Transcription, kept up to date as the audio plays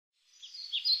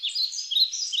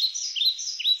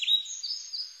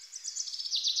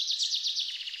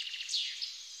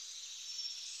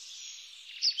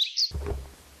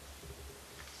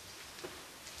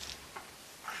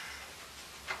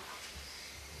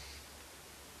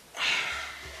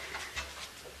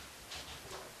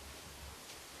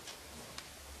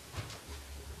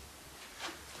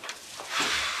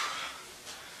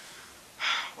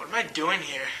What am I doing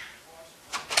here?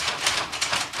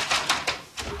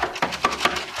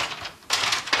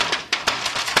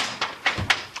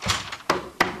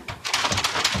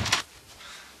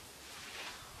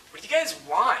 What do you guys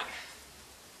want?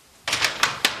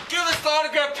 Give us the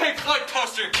autographed Pink Floyd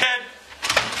poster, kid!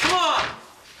 Come on!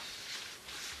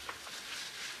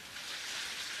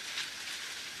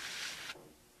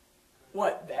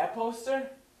 What, that poster?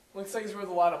 Looks like it's worth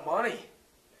a lot of money.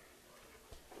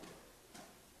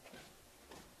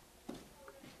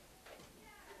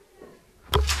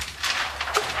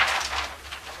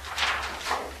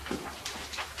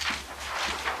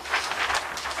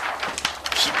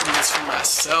 Keeping this for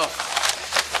myself.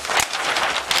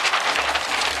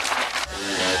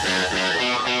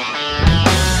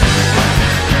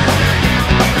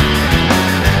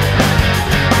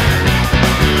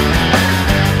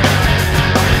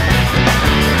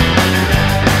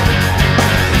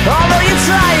 Although you're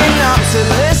trying not to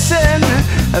listen,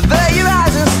 but your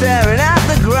eyes are staring at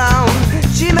the ground.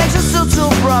 She makes a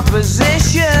subtle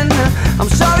proposition. I'm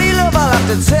sorry, love, I'll have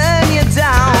to turn you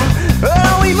down.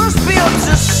 Oh, we must be up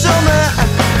to summer.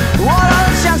 What are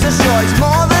the chances? Sure, it's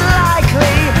more than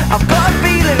likely. I've got a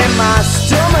feeling in my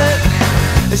stomach.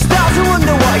 I start to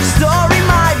wonder what his story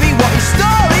might be, what his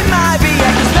story might be.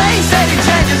 Yeah, 'cause they said it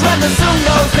changes when the sun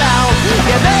goes down.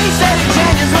 Yeah, they said it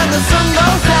changes when the sun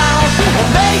goes down. And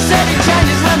they said it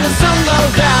changes when the sun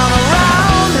goes down.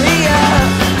 Around here,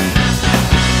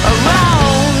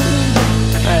 around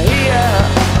here.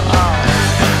 Oh.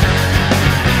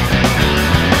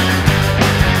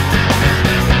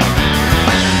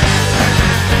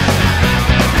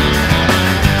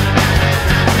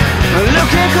 Look,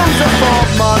 here comes the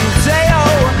portmanteau.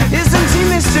 Isn't he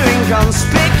Mr.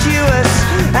 Inconspicuous?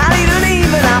 And he doesn't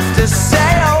even have to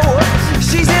say, oh,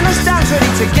 she's in the stands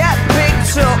ready to get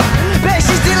picked up. Bet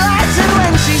she's delighted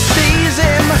when she sees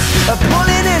him,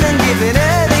 pulling in and giving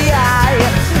her the eye,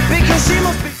 because she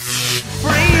must be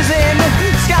freezing,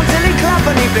 scantily clad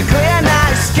beneath the clear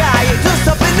night sky. It does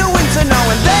stop in the winter now,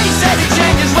 and they said it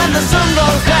changes when the sun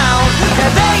goes down.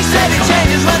 Yeah, they said it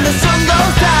changes when the sun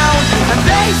goes down. And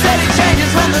they said it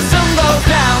changes when the sun goes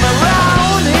down.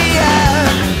 Around here,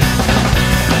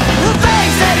 they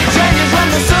said it changes when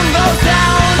the sun goes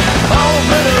down.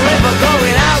 Over the river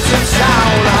going out to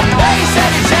town. And they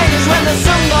said it changes when the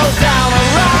sun goes down.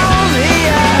 Around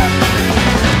here,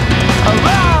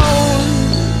 around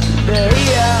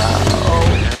here.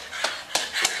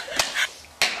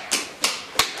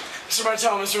 Mr.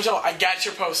 Martello, I got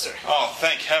your poster. Oh,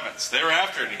 thank heavens. They were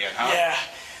after it again, huh? Yeah,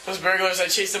 those burglars, I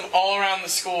chased them all around the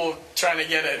school trying to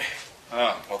get it.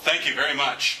 Oh, well, thank you very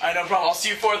much. All right, no problem. I'll see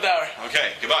you 4th hour.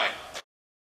 Okay, goodbye.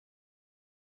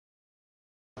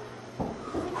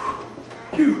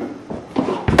 Phew.